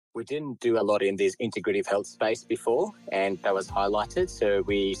We didn't do a lot in this integrative health space before, and that was highlighted. So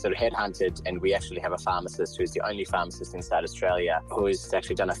we sort of headhunted, and we actually have a pharmacist who's the only pharmacist inside Australia who has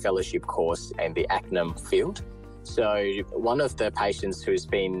actually done a fellowship course in the acne field. So one of the patients who's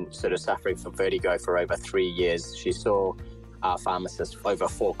been sort of suffering from vertigo for over 3 years, she saw our pharmacist for over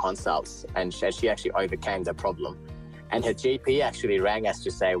 4 consults, and she actually overcame the problem. And her GP actually rang us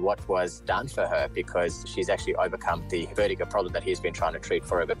to say what was done for her, because she's actually overcome the vertigo problem that he's been trying to treat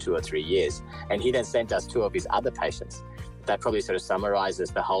for over 2 or 3 years. And he then sent us 2 of his other patients. That probably sort of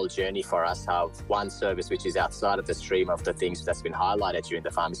summarizes the whole journey for us, how one service which is outside of the stream of the things that's been highlighted during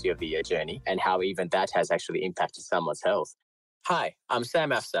the Pharmacy of the Year journey, and how even that has actually impacted someone's health. Hi, I'm Sam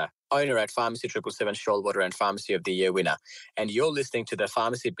Afsar, owner at Pharmacy 777 Shoalwater and Pharmacy of the Year winner, and you're listening to the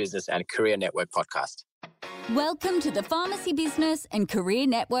Pharmacy Business and Career Network podcast. Welcome to the Pharmacy Business and Career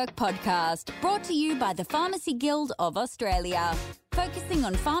Network podcast, brought to you by the Pharmacy Guild of Australia. Focusing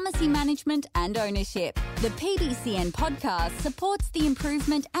on pharmacy management and ownership, the PBCN podcast supports the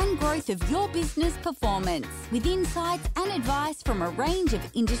improvement and growth of your business performance with insights and advice from a range of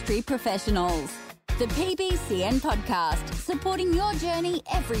industry professionals. The PBCN podcast, supporting your journey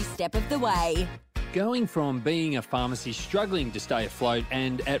every step of the way. Going from being a pharmacy struggling to stay afloat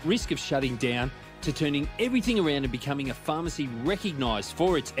and at risk of shutting down to turning everything around and becoming a pharmacy recognised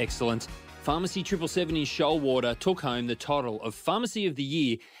for its excellence, Pharmacy 777 in Shoalwater took home the title of Pharmacy of the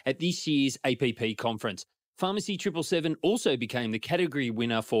Year at this year's APP conference. Pharmacy 777 also became the category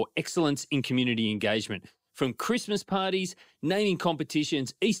winner for excellence in community engagement. From Christmas parties, naming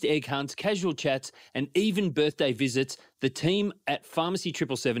competitions, Easter egg hunts, casual chats, and even birthday visits, the team at Pharmacy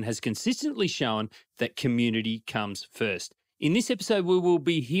 777 has consistently shown that community comes first. In this episode, we will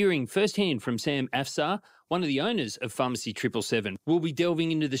be hearing firsthand from Sam Afsar, one of the owners of Pharmacy 777. We'll be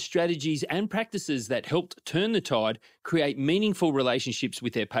delving into the strategies and practices that helped turn the tide, create meaningful relationships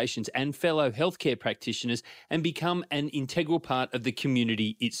with their patients and fellow healthcare practitioners, and become an integral part of the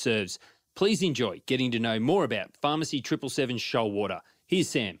community it serves. Please enjoy getting to know more about Pharmacy 777 Shoalwater. Here's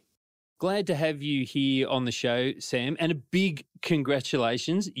Sam. Glad to have you here on the show, Sam, and a big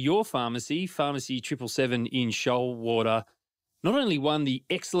congratulations. Your pharmacy, Pharmacy 777 in Shoalwater, not only won the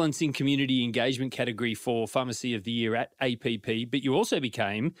Excellence in Community Engagement category for Pharmacy of the Year at APP, but you also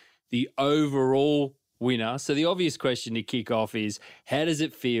became the overall winner. So the obvious question to kick off is, how does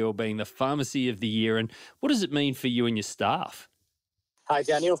it feel being the Pharmacy of the Year, and what does it mean for you and your staff? Hi,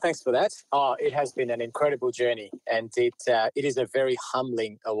 Daniel. Thanks for that. It has been an incredible journey, and it is a very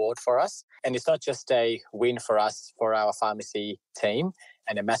humbling award for us. And it's not just a win for us, for our pharmacy team,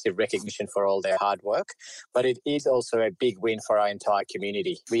 and a massive recognition for all their hard work, but it is also a big win for our entire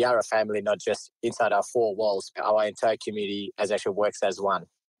community. We are a family, not just inside our 4 walls. Our entire community actually works as one.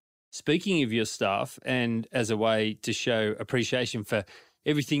 Speaking of your staff, and as a way to show appreciation for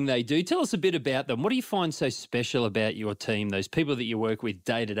everything they do, tell us a bit about them. What do you find so special about your team, those people that you work with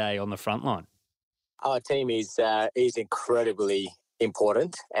day to day on the front line? Our team is incredibly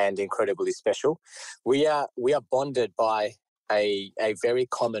important and incredibly special. We are bonded by a very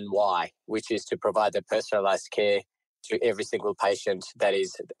common why, which is to provide the personalised care to every single patient that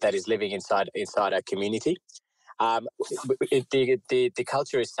is living inside our community. The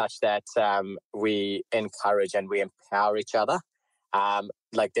culture is such that we encourage and we empower each other.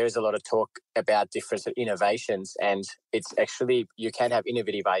 There is a lot of talk about different innovations, and it's actually, you can have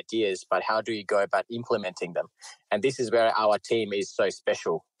innovative ideas, but how do you go about implementing them? And this is where our team is so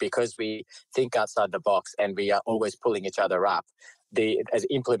special, because we think outside the box and we are always pulling each other up. As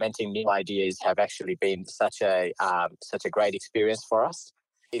implementing new ideas have actually been such a great experience for us.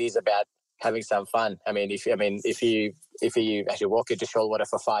 It is about having some fun. If you actually walk into Shoalwater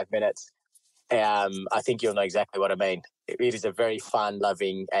for 5 minutes, I think you'll know exactly what I mean. It is a very fun,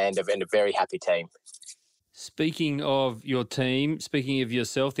 loving, and a very happy team. Speaking of your team, speaking of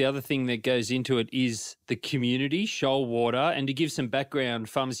yourself, the other thing that goes into it is the community, Shoalwater. And to give some background,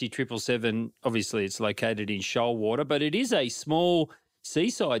 Pharmacy 777, obviously it's located in Shoalwater, but it is a small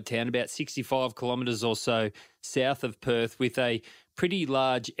seaside town, about 65 kilometres or so south of Perth, with a pretty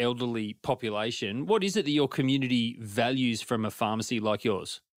large elderly population. What is it that your community values from a pharmacy like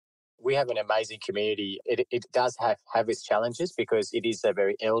yours? We have an amazing community. It does have its challenges, because it is a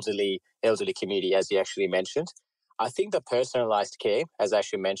very elderly community, as you actually mentioned. I think the personalised care, as I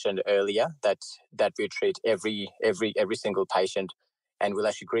actually mentioned earlier, that we treat every single patient, and we'll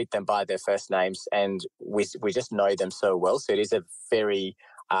actually greet them by their first names, and we just know them so well. So it is a very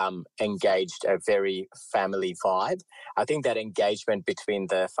engaged, a very family vibe. I think that engagement between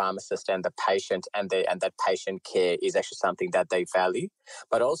the pharmacist and the patient and that patient care is actually something that they value.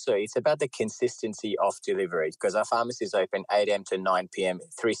 But also it's about the consistency of delivery, because our pharmacy is open 8 a.m. to 9 p.m.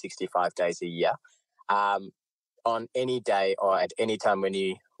 365 days a year. On any day or at any time when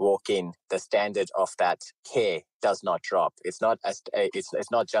you walk in, the standard of that care does not drop. It's not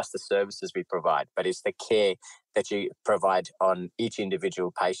just the services we provide, but it's the care that you provide on each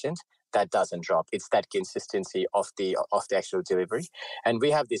individual patient that doesn't drop. It's that consistency of the actual delivery. And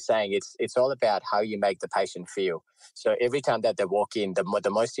we have this saying, it's all about how you make the patient feel. So every time that they walk in,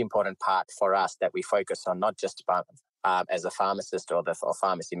 the most important part for us that we focus on, not just about as a pharmacist or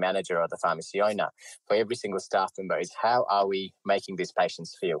pharmacy manager or the pharmacy owner, for every single staff member, is how are we making these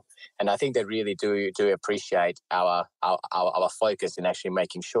patients feel? And I think they really do appreciate our focus in actually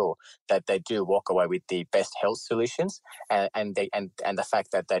making sure that they do walk away with the best health solutions and the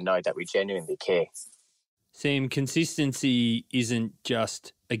fact that they know that we genuinely care. Sam, consistency isn't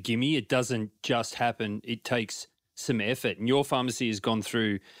just a gimme. It doesn't just happen. It takes some effort. And your pharmacy has gone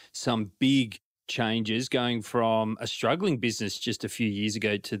through some big changes, going from a struggling business just a few years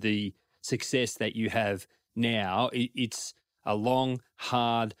ago to the success that you have now. It's a long,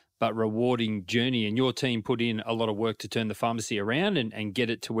 hard, but rewarding journey. And your team put in a lot of work to turn the pharmacy around and get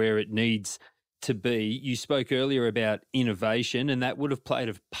it to where it needs to be. You spoke earlier about innovation, and that would have played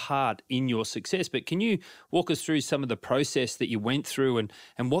a part in your success. But can you walk us through some of the process that you went through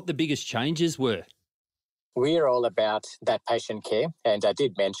and what the biggest changes were? We're all about that patient care, and I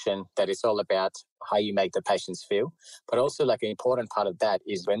did mention that it's all about how you make the patients feel, but also like an important part of that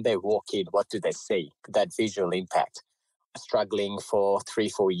is when they walk in, what do they see? That visual impact. Struggling for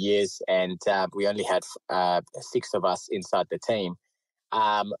 3-4 years, and we only had 6 of us inside the team.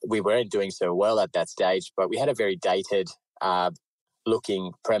 We weren't doing so well at that stage, but we had a very dated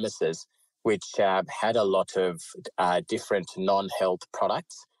looking premises, which had a lot of different non-health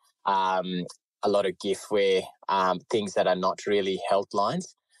products. A lot of giftware, things that are not really health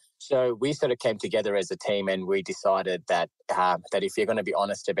lines. So we sort of came together as a team, and we decided that that if you're going to be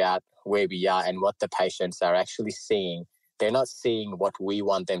honest about where we are and what the patients are actually seeing, they're not seeing what we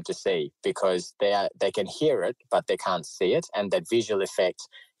want them to see, because they can hear it, but they can't see it. And that visual effect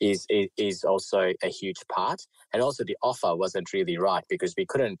is also a huge part. And also the offer wasn't really right, because we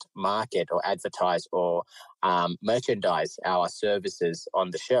couldn't market or advertise or merchandise our services on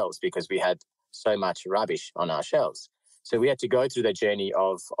the shelves because we had so much rubbish on our shelves. So we had to go through the journey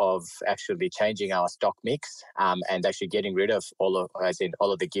of actually changing our stock mix and actually getting rid of all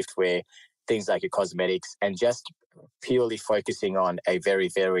of the giftware, things like your cosmetics, and just purely focusing on a very,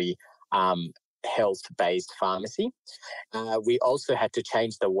 very health-based pharmacy. We also had to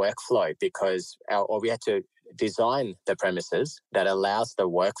change the workflow because we had to design the premises that allows the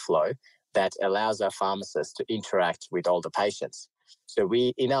workflow that allows our pharmacists to interact with all the patients. So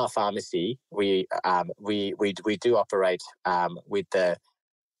we, in our pharmacy, we do operate with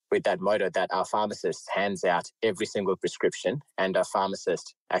that motto that our pharmacist hands out every single prescription, and our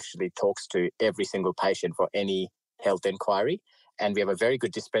pharmacist actually talks to every single patient for any health inquiry. And we have a very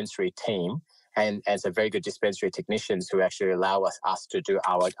good dispensary team and some very good dispensary technicians who actually allow us to do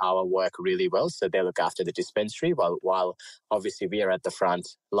our work really well. So they look after the dispensary while obviously we are at the front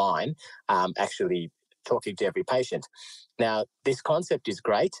line actually talking to every patient. Now, this concept is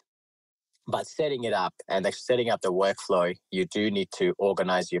great, but setting it up and actually setting up the workflow, you do need to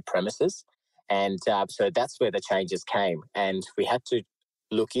organize your premises. And so that's where the changes came. And we had to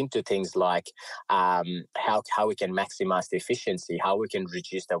look into things like how we can maximize the efficiency, how we can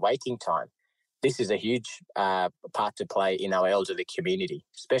reduce the waiting time. This is a huge part to play in our elderly community,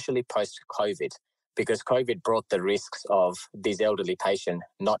 especially post-COVID, because COVID brought the risks of these elderly patients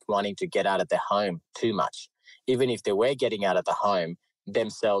not wanting to get out of their home too much. Even if they were getting out of the home,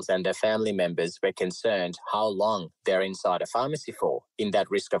 themselves and their family members were concerned how long they're inside a pharmacy for, in that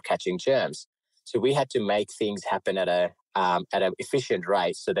risk of catching germs. So we had to make things happen at an efficient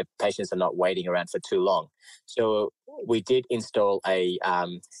rate so that patients are not waiting around for too long. So we did install as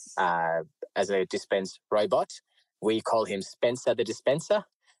a dispense robot. We call him Spencer the Dispenser.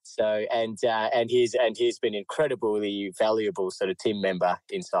 So and he's been incredibly valuable sort of team member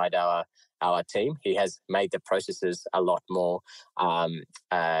inside our team. He has made the processes a lot more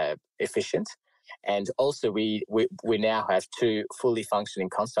efficient. And also we now have 2 fully functioning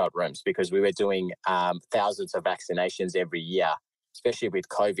consult rooms, because we were doing thousands of vaccinations every year, especially with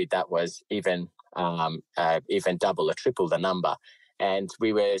COVID. That was even double or triple the number. And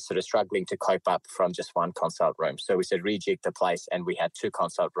we were sort of struggling to cope up from just one consult room. So we said rejig the place, and we had 2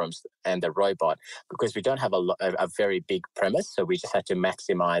 consult rooms and the robot, because we don't have a very big premise. So we just had to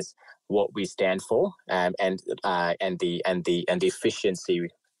maximize what we stand for, and the efficiency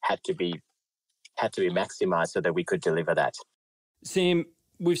had to be maximized so that we could deliver that. Sam,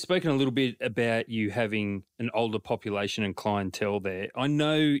 we've spoken a little bit about you having an older population and clientele there. I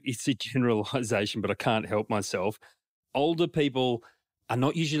know it's a generalisation, but I can't help myself. Older people are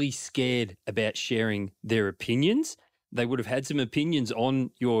not usually scared about sharing their opinions. They would have had some opinions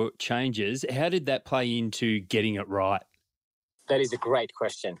on your changes. How did that play into getting it right? That is a great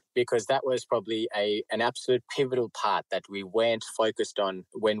question, because that was probably an absolute pivotal part that we weren't focused on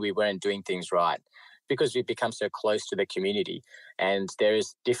when we weren't doing things right, because we've become so close to the community, and there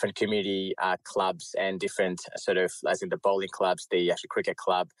is different community clubs and different sort of, as in the bowling clubs, the actual cricket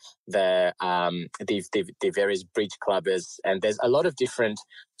club, the various bridge clubbers, and there's a lot of different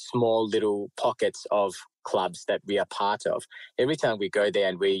small little pockets of clubs that we are part of. Every time we go there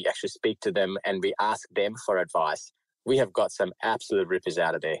and we actually speak to them and we ask them for advice, we have got some absolute rippers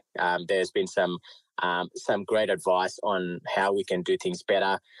out of there. There's been some great advice on how we can do things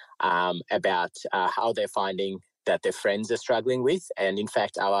better, about how they're finding that their friends are struggling with. And in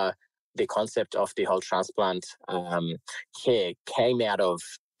fact, the concept of the whole transplant care came out of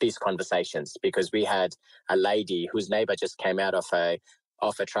these conversations, because we had a lady whose neighbour just came out of a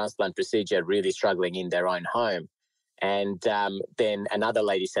transplant procedure, really struggling in their own home. And then another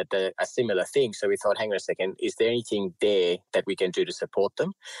lady said a similar thing. So we thought, hang on a second, is there anything there that we can do to support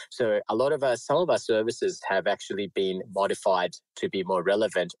them? So some of our services have actually been modified to be more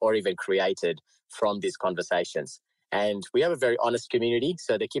relevant, or even created from these conversations. And we have a very honest community,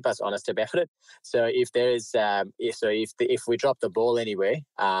 so they keep us honest about it. So if there is, if we drop the ball anywhere,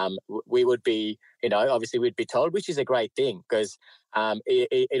 we would be, obviously we'd be told, which is a great thing, because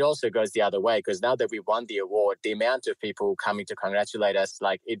it also goes the other way, because now that we won the award, the amount of people coming to congratulate us,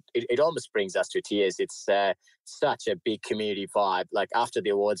 like it almost brings us to tears. It's such a big community vibe. Like after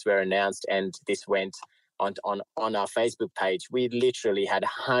the awards were announced and this went on our Facebook page, we literally had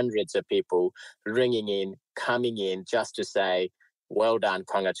hundreds of people ringing in, coming in just to say, well done,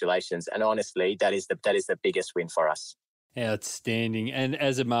 congratulations. And honestly, that is the biggest win for us. Outstanding. And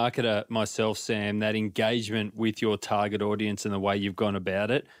as a marketer myself, Sam, that engagement with your target audience and the way you've gone about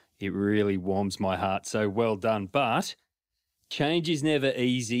it, it really warms my heart. So well done. But change is never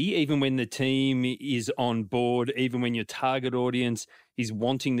easy, even when the team is on board, even when your target audience is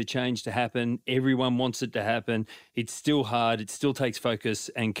wanting the change to happen. Everyone wants it to happen. It's still hard. It still takes focus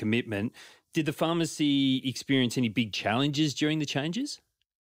and commitment. Did the pharmacy experience any big challenges during the changes?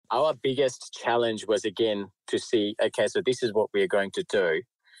 Our biggest challenge was, again, to see, okay, so this is what we are going to do.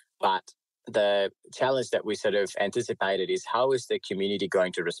 But the challenge that we sort of anticipated is, how is the community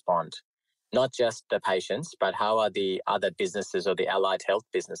going to respond? Not just the patients, but how are the other businesses or the allied health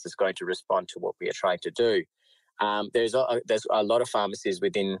businesses going to respond to what we are trying to do? There's a lot of pharmacies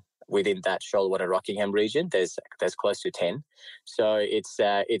within that Shoalwater Rockingham region. There's close to 10. So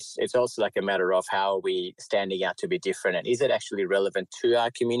it's also like a matter of how are we standing out to be different, and is it actually relevant to our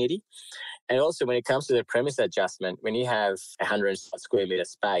community? And also, when it comes to the premise adjustment, when you have 100 square meter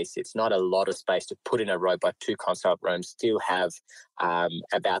space, it's not a lot of space to put in a robot. 2 consult rooms, still have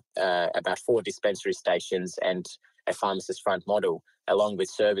about 4 dispensary stations and a pharmacist front model, along with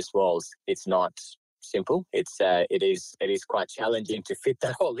service walls. It's not simple. It is quite challenging to fit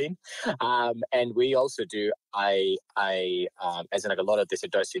that all in. And we also do as in like a lot of this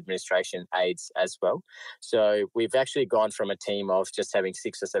dose administration aids as well. So we've actually gone from a team of just having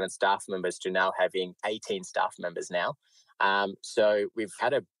 6 or 7 staff members to now having 18 staff members now. So we've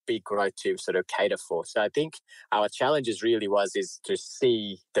had a big growth to sort of cater for. So I think our challenges really is to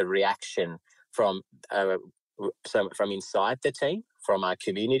see the reaction from inside the team, from our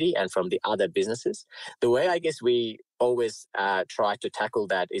community, and from the other businesses. The way I guess we always try to tackle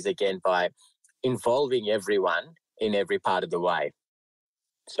that is, again, by involving everyone in every part of the way,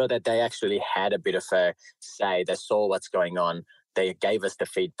 so that they actually had a bit of a say. They saw what's going on. They gave us the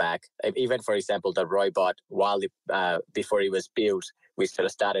feedback. Even, for example, the robot, before it was built, we sort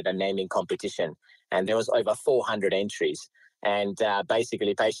of started a naming competition, and there was over 400 entries. And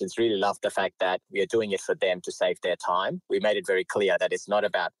basically, patients really loved the fact that we are doing it for them to save their time. We made it very clear that it's not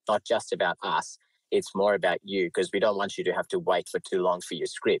just about us. It's more about you, because we don't want you to have to wait for too long for your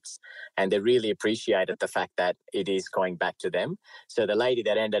scripts. And they really appreciated the fact that it is going back to them. So the lady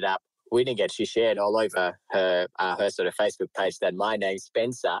that ended up winning it, she shared all over her sort of Facebook page that my name,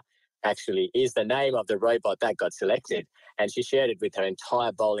 Spencer, actually is the name of the robot that got selected. And she shared it with her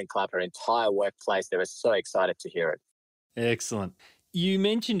entire bowling club, her entire workplace. They were so excited to hear it. Excellent. You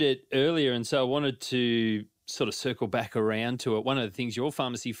mentioned it earlier, and so I wanted to sort of circle back around to it. One of the things your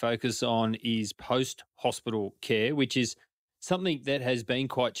pharmacy focus on is post-hospital care, which is something that has been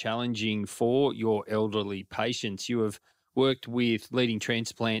quite challenging for your elderly patients. You have worked with leading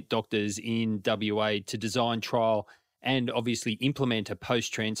transplant doctors in WA to design, trial, and obviously implement a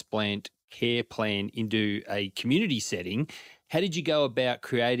post-transplant care plan into a community setting. How did you go about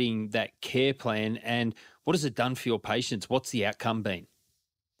creating that care plan, and what has it done for your patients? What's the outcome been?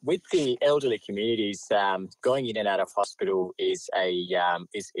 With the elderly communities, going in and out of hospital is a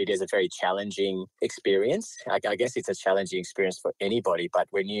very challenging experience. I guess it's a challenging experience for anybody, but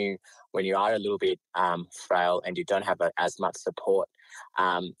when you are a little bit frail and you don't have as much support,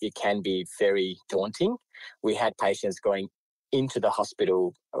 it can be very daunting. We had patients going into the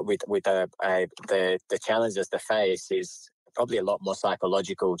hospital with the challenges they face is probably a lot more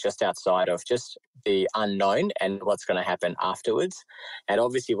psychological, just outside of just the unknown and what's going to happen afterwards. And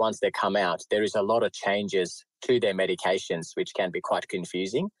obviously, once they come out, there is a lot of changes to their medications, which can be quite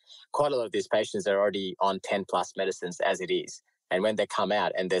confusing. Quite a lot of these patients are already on 10 plus medicines as it is. And when they come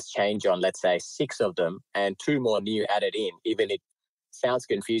out and there's change on, let's say, 6 of them and 2 more new added in, even it sounds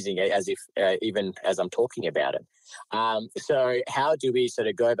confusing as if even as I'm talking about it. So how do we sort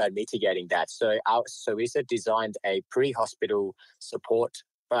of go about mitigating that? So we designed a pre-hospital support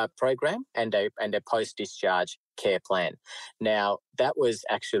program and a post-discharge care plan. Now, that was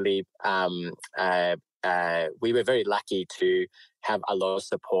actually we were very lucky to have a lot of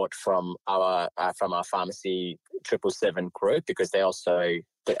support from our pharmacy 777 group, because they also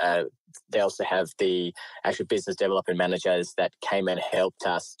have the actual business development managers that came and helped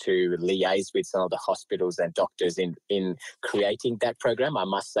us to liaise with some of the hospitals and doctors in creating that program. I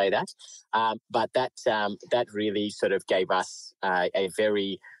must say that, but that really sort of gave us a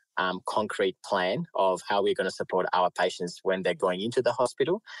very concrete plan of how we're going to support our patients when they're going into the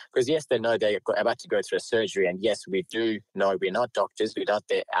hospital. Because yes, they know they're about to go through a surgery, and yes, we do know we're not doctors, we're not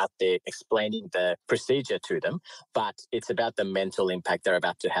out there explaining the procedure to them, but it's about the mental impact they're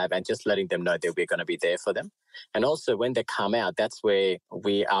about to have and just letting them know that we're going to be there for them. And also when they come out, that's where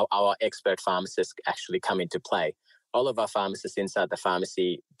our expert pharmacists actually come into play. All of our pharmacists inside the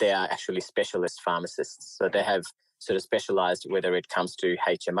pharmacy, they are actually specialist pharmacists. So they have sort of specialized, whether it comes to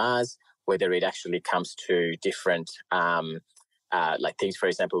HMRs, whether it actually comes to different like things, for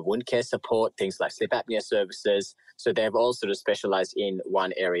example, wound care support, things like sleep apnea services. So they've all sort of specialized in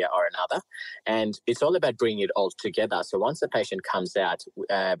one area or another. And it's all about bringing it all together. So once the patient comes out,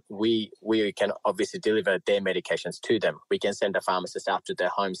 we can obviously deliver their medications to them. We can send a pharmacist out to their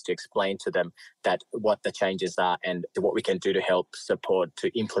homes to explain to them that what the changes are and what we can do to help support to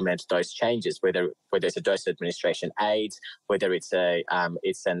implement those changes, whether it's a dose administration aids, whether it's an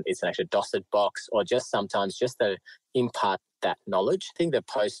actual dosage box, or just sometimes just to impart that knowledge. I think the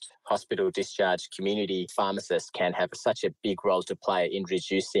post-hospital discharge community pharmacists can have such a big role to play in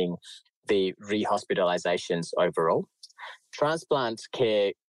reducing the rehospitalizations overall. Transplant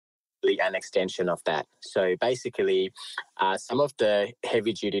care is an extension of that. So basically, some of the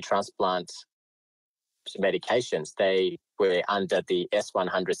heavy-duty transplant medications, they were under the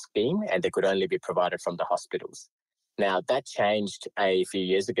S100 scheme and they could only be provided from the hospitals. Now, that changed a few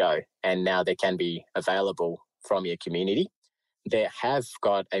years ago, and now they can be available from your community. They have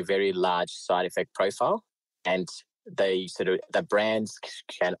got a very large side effect profile, and the brands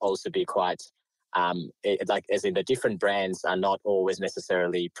can also be quite as in the different brands are not always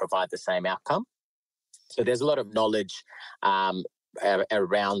necessarily provide the same outcome. So there's a lot of knowledge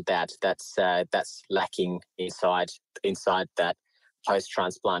around that's lacking inside that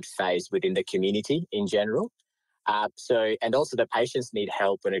post-transplant phase within the community in general. And also the patients need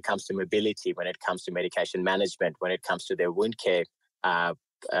help when it comes to mobility, when it comes to medication management, when it comes to their wound care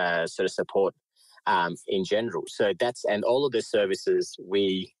sort of support in general. So and all of the services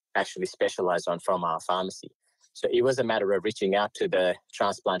we actually specialize on from our pharmacy. So it was a matter of reaching out to the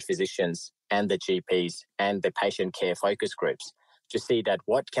transplant physicians and the GPs and the patient care focus groups to see that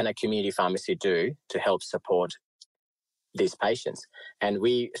what can a community pharmacy do to help support these patients. And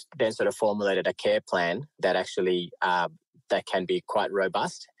we then sort of formulated a care plan that actually that can be quite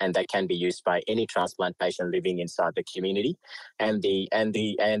robust and that can be used by any transplant patient living inside the community. And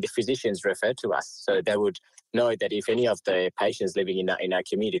the physicians refer to us, so they would know that if any of the patients living in our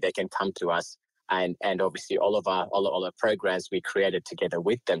community, they can come to us. And obviously all of our programs we created together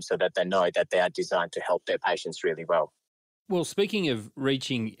with them, so that they know that they are designed to help their patients really well. Well, speaking of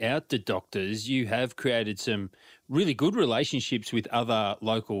reaching out to doctors, you have created some really good relationships with other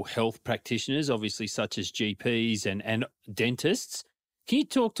local health practitioners, obviously such as GPs and dentists. Can you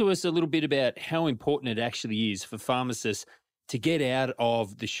talk to us a little bit about how important it actually is for pharmacists to get out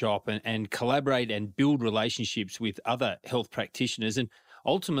of the shop and collaborate and build relationships with other health practitioners, and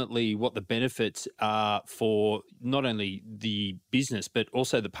ultimately what the benefits are for not only the business but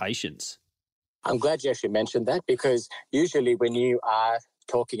also the patients? I'm glad you actually mentioned that, because usually when you are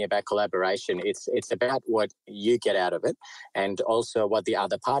talking about collaboration, it's about what you get out of it and also what the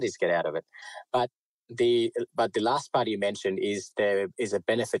other parties get out of it. But the last part you mentioned is there is a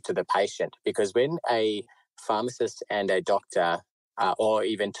benefit to the patient, because when a pharmacist and a doctor, or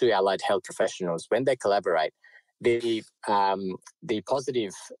even two allied health professionals, when they collaborate, the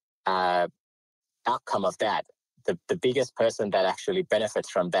positive uh, outcome of that, the biggest person that actually benefits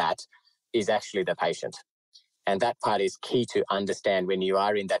from that is actually the patient. And that part is key to understand when you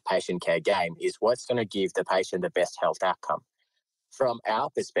are in that patient care game, is what's going to give the patient the best health outcome. From our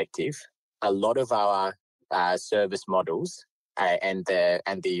perspective, a lot of our service models and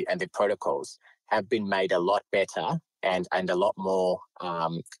the protocols have been made a lot better and a lot more,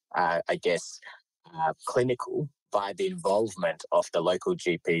 clinical by the involvement of the local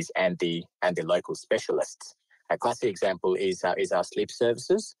GPs and the local specialists. A classic example is our sleep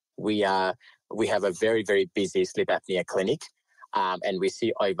services. We have a very, very busy sleep apnea clinic, and we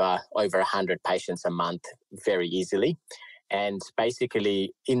see over 100 patients a month very easily. And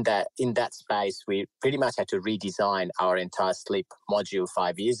basically, in that space, we pretty much had to redesign our entire sleep module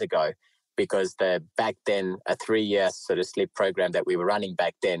 5 years ago, because back then a 3-year sort of sleep program that we were running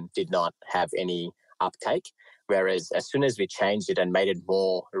back then did not have any uptake. Whereas as soon as we changed it and made it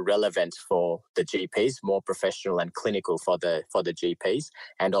more relevant for the GPs, more professional and clinical for the GPs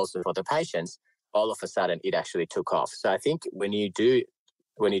and also for the patients, all of a sudden it actually took off. So I think when you do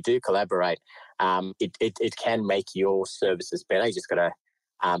collaborate, it can make your services better. You just got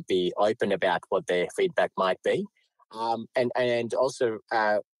to be open about what their feedback might be. And also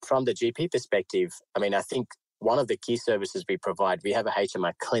from the GP perspective, I mean, I think one of the key services we provide, we have a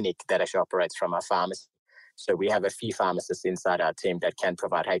HMI clinic that actually operates from our pharmacy. So we have a few pharmacists inside our team that can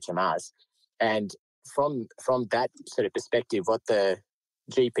provide HMRs. And from that sort of perspective, what the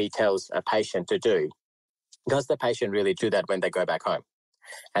GP tells a patient to do, does the patient really do that when they go back home?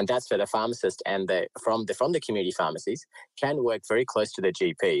 And that's where the pharmacist and from the community pharmacies can work very close to the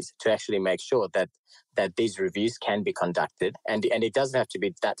GPs to actually make sure that these reviews can be conducted. And it doesn't have to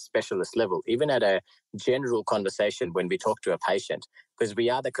be that specialist level, even at a general conversation when we talk to a patient, because we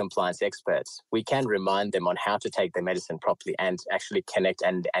are the compliance experts. We can remind them on how to take their medicine properly and actually connect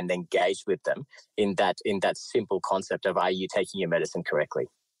and engage with them in that simple concept of, are you taking your medicine correctly?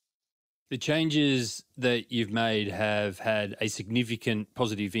 The changes that you've made have had a significant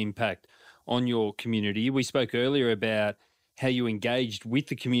positive impact on your community. We spoke earlier about how you engaged with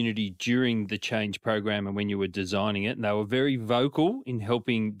the community during the change program and when you were designing it. And they were very vocal in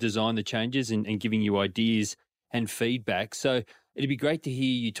helping design the changes and giving you ideas and feedback. So it'd be great to hear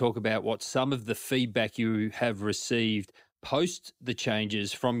you talk about what some of the feedback you have received post the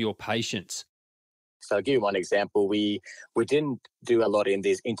changes from your patients. So I'll give you one example. We didn't do a lot in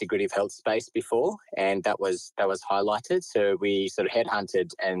this integrative health space before, and that was highlighted. So we sort of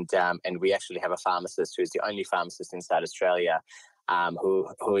headhunted, and we actually have a pharmacist who is the only pharmacist inside Australia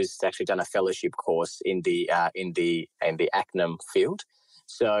who has actually done a fellowship course in the acne field.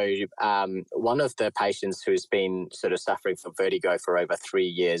 So one of the patients who's been sort of suffering from vertigo for over 3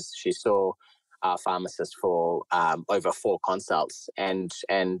 years, she saw our pharmacist for over 4 consults, and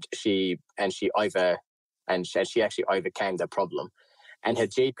she actually overcame the problem. And her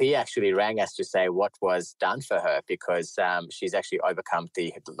GP actually rang us to say what was done for her, because she's actually overcome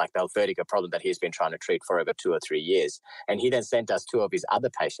the vertigo problem that he's been trying to treat for over 2 or 3 years. And he then sent us 2 of his other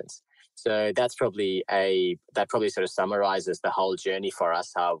patients. So that probably sort of summarizes the whole journey for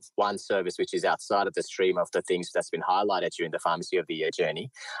us of one service which is outside of the stream of the things that's been highlighted during the Pharmacy of the Year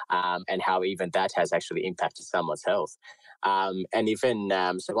journey, and how even that has actually impacted someone's health. And even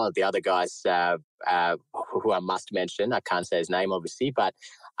so one of the other guys who I must mention, I can't say his name obviously, but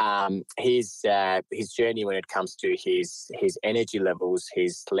his journey when it comes to his energy levels,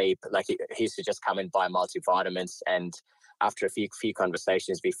 his sleep, like he used to just come and buy multivitamins, and after a few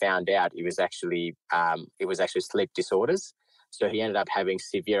conversations, we found out it was actually sleep disorders. So he ended up having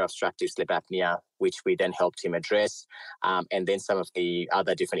severe obstructive sleep apnea, which we then helped him address, and then some of the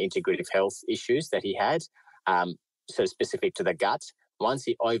other different integrative health issues that he had, so specific to the gut. Once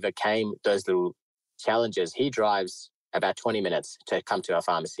he overcame those little challenges, he drives about 20 minutes to come to our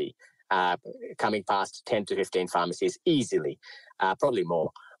pharmacy, coming past 10 to 15 pharmacies easily, probably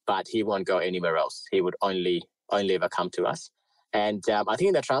more, but he won't go anywhere else. He would only ever come to us. And I think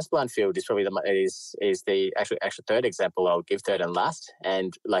in the transplant field is probably the actual third example I'll give, third and last.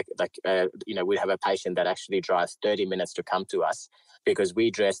 And we have a patient that actually drives 30 minutes to come to us because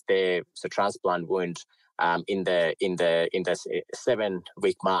we dressed their transplant wound in the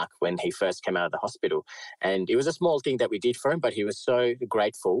 7-week mark when he first came out of the hospital. And it was a small thing that we did for him, but he was so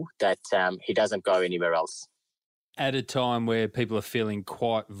grateful that he doesn't go anywhere else. At a time where people are feeling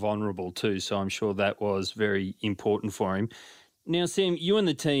quite vulnerable too, so I'm sure that was very important for him. Now, Sam, you and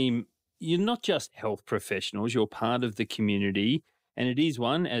the team, you're not just health professionals, you're part of the community, and it is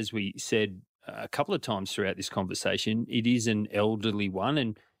one, as we said a couple of times throughout this conversation, it is an elderly one,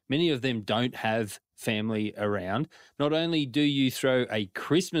 and many of them don't have family around. Not only do you throw a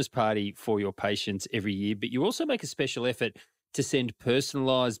Christmas party for your patients every year, but you also make a special effort to send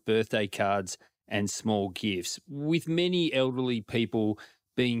personalised birthday cards and small gifts. With many elderly people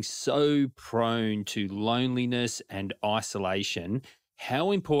being so prone to loneliness and isolation,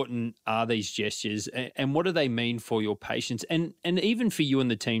 how important are these gestures and what do they mean for your patients and even for you and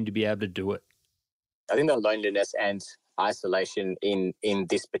the team to be able to do it? I think the loneliness and isolation in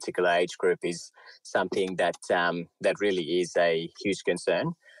this particular age group is something that really is a huge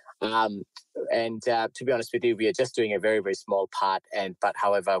concern. To be honest with you, we are just doing a very, very small part. But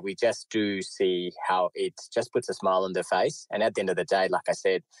however, we just do see how it just puts a smile on their face. And at the end of the day, like I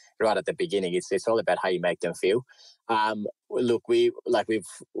said right at the beginning, it's all about how you make them feel. Look, we've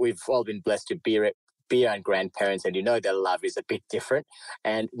all been blessed to be our grandparents, and their love is a bit different.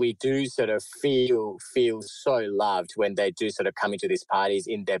 And we do sort of feel so loved when they do sort of come into these parties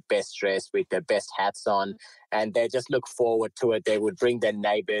in their best dress with their best hats on, and they just look forward to it. They would bring their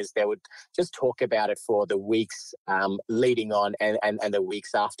neighbours. They would just talk about it for the weeks leading on and the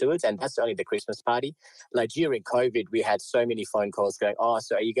weeks afterwards. And that's only the Christmas party. Like during COVID, we had so many phone calls going, "Oh,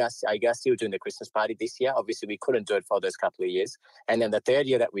 so are you guys still doing the Christmas party this year?" Obviously, we couldn't do it for those couple of years. And then the third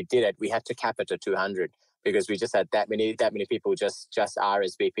year that we did it, we had to cap it to 200 because we just had that many people just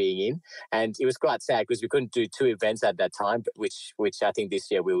RSVPing in. And it was quite sad because we couldn't do 2 events at that time, which I think this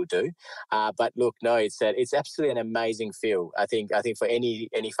year we will do. But look, no, it's absolutely an amazing feel. I think for any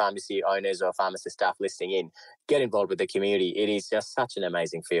pharmacy owners or pharmacy staff listening in, get involved with the community. It is just such an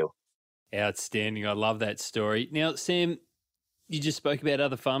amazing feel. Outstanding. I love that story. Now, Sam, you just spoke about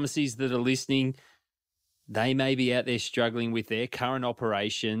other pharmacies that are listening. They may be out there struggling with their current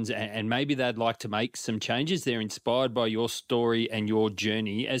operations and maybe they'd like to make some changes. They're inspired by your story and your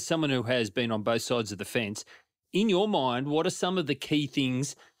journey. As someone who has been on both sides of the fence, in your mind, what are some of the key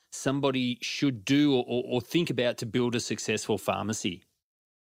things somebody should do or think about to build a successful pharmacy?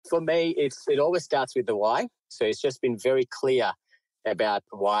 For me, it always starts with the why. So it's just been very clear about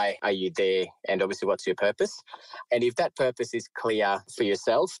why are you there and obviously what's your purpose. And if that purpose is clear for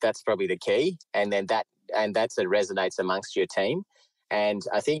yourself, that's probably the key. And then that resonates amongst your team. And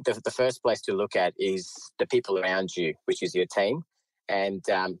I think the first place to look at is the people around you, which is your team, and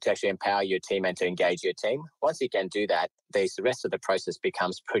to actually empower your team and to engage your team. Once you can do that, the rest of the process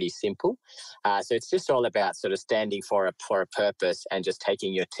becomes pretty simple. So it's just all about sort of standing for a purpose and just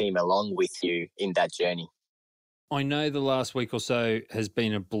taking your team along with you in that journey. I know the last week or so has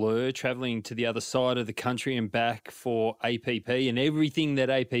been a blur, travelling to the other side of the country and back for APP and everything that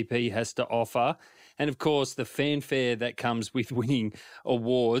APP has to offer. And of course, the fanfare that comes with winning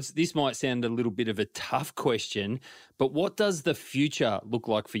awards. This might sound a little bit of a tough question, but what does the future look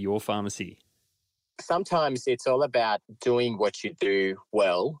like for your pharmacy? Sometimes it's all about doing what you do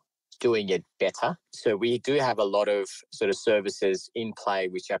well, doing it better. So we do have a lot of sort of services in play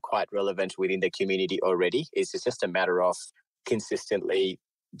which are quite relevant within the community already. It's just a matter of consistently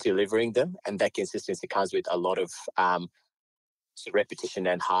delivering them, and that consistency comes with a lot of repetition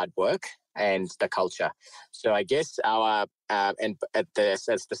and hard work and the culture. So I guess and at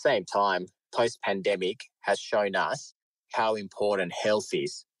the same time, post-pandemic has shown us how important health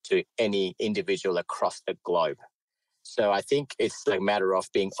is to any individual across the globe. So I think it's a matter of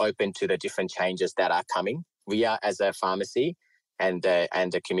being open to the different changes that are coming. We are, as a pharmacy and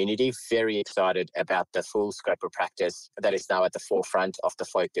the community, very excited about the full scope of practice that is now at the forefront of the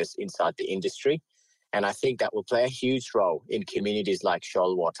focus inside the industry. And I think that will play a huge role in communities like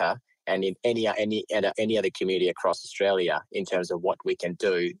Shoalwater and in any other community across Australia in terms of what we can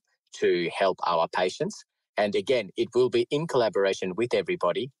do to help our patients. And again, it will be in collaboration with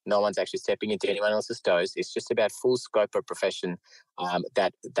everybody. No one's actually stepping into anyone else's toes. It's just about full scope of profession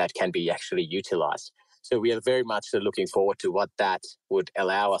that can be actually utilised. So we are very much looking forward to what that would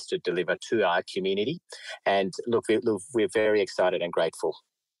allow us to deliver to our community. And look, we're very excited and grateful.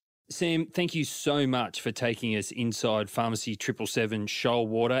 Sam, thank you so much for taking us inside Pharmacy 777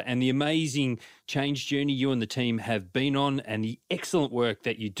 Shoalwater and the amazing change journey you and the team have been on and the excellent work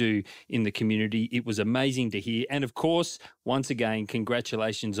that you do in the community. It was amazing to hear. And of course, once again,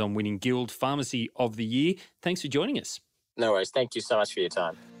 congratulations on winning Guild Pharmacy of the Year. Thanks for joining us. No worries. Thank you so much for your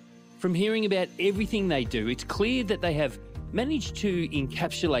time. From hearing about everything they do, it's clear that they have managed to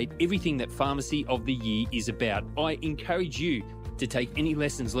encapsulate everything that Pharmacy of the Year is about. I encourage you to take any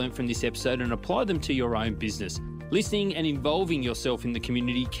lessons learned from this episode and apply them to your own business. Listening and involving yourself in the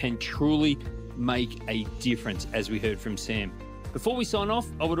community can truly make a difference, as we heard from Sam. Before we sign off,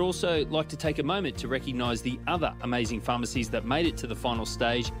 I would also like to take a moment to recognise the other amazing pharmacies that made it to the final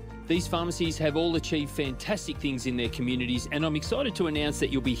stage. These pharmacies have all achieved fantastic things in their communities, and I'm excited to announce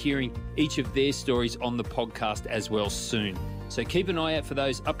that you'll be hearing each of their stories on the podcast as well soon. So keep an eye out for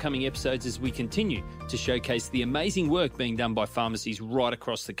those upcoming episodes as we continue to showcase the amazing work being done by pharmacies right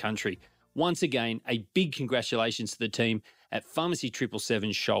across the country. Once again, a big congratulations to the team at Pharmacy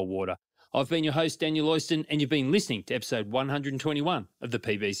 777 Shoalwater. I've been your host, Daniel Oyston, and you've been listening to episode 121 of the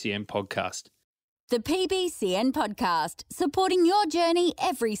PBCN podcast. The PBCN podcast, supporting your journey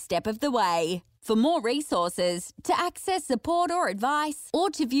every step of the way. For more resources, to access support or advice,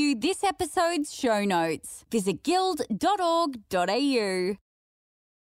 or to view this episode's show notes, visit guild.org.au.